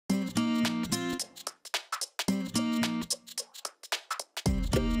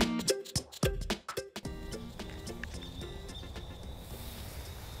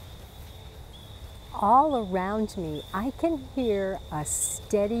all around me, I can hear a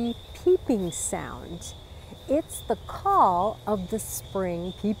steady peeping sound. It's the call of the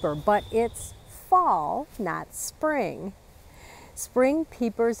spring peeper, but it's fall, not spring. Spring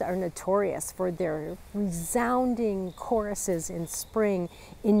peepers are notorious for their resounding choruses in spring,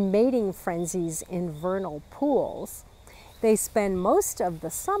 in mating frenzies in vernal pools. They spend most of the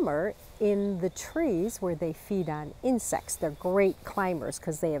summer in the trees where they feed on insects. They're great climbers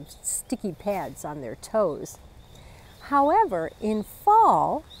because they have sticky pads on their toes. However, in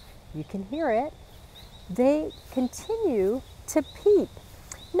fall, you can hear it, they continue to peep.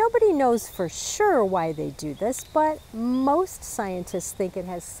 Nobody knows for sure why they do this, but most scientists think it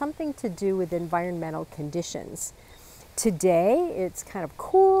has something to do with environmental conditions. Today, it's kind of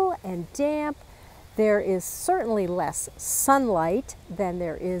cool and damp. There is certainly less sunlight than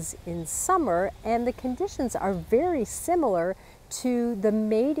there is in summer, and the conditions are very similar to the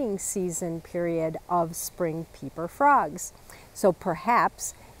mating season period of spring peeper frogs. So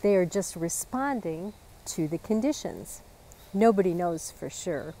perhaps they are just responding to the conditions. Nobody knows for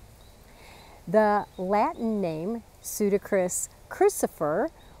sure. The Latin name Pseudocris crucifer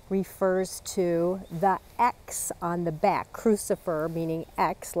refers to the X on the back, crucifer meaning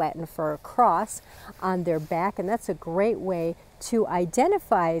X, Latin for cross, on their back, and that's a great way to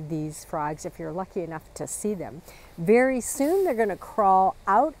identify these frogs if you're lucky enough to see them. Very soon they're going to crawl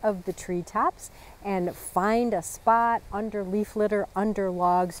out of the treetops and find a spot under leaf litter, under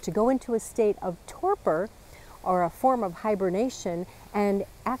logs, to go into a state of torpor or a form of hibernation, and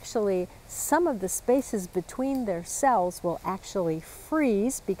actually some of the spaces between their cells will actually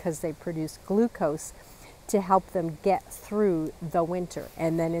freeze because they produce glucose to help them get through the winter.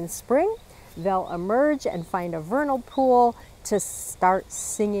 And then in spring, they'll emerge and find a vernal pool to start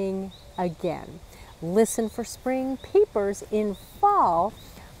singing again. Listen for spring peepers in fall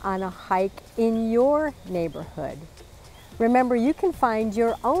on a hike in your neighborhood. Remember, you can find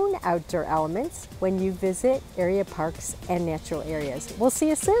your own outdoor elements when you visit area parks and natural areas. We'll see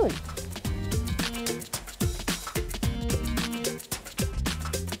you soon.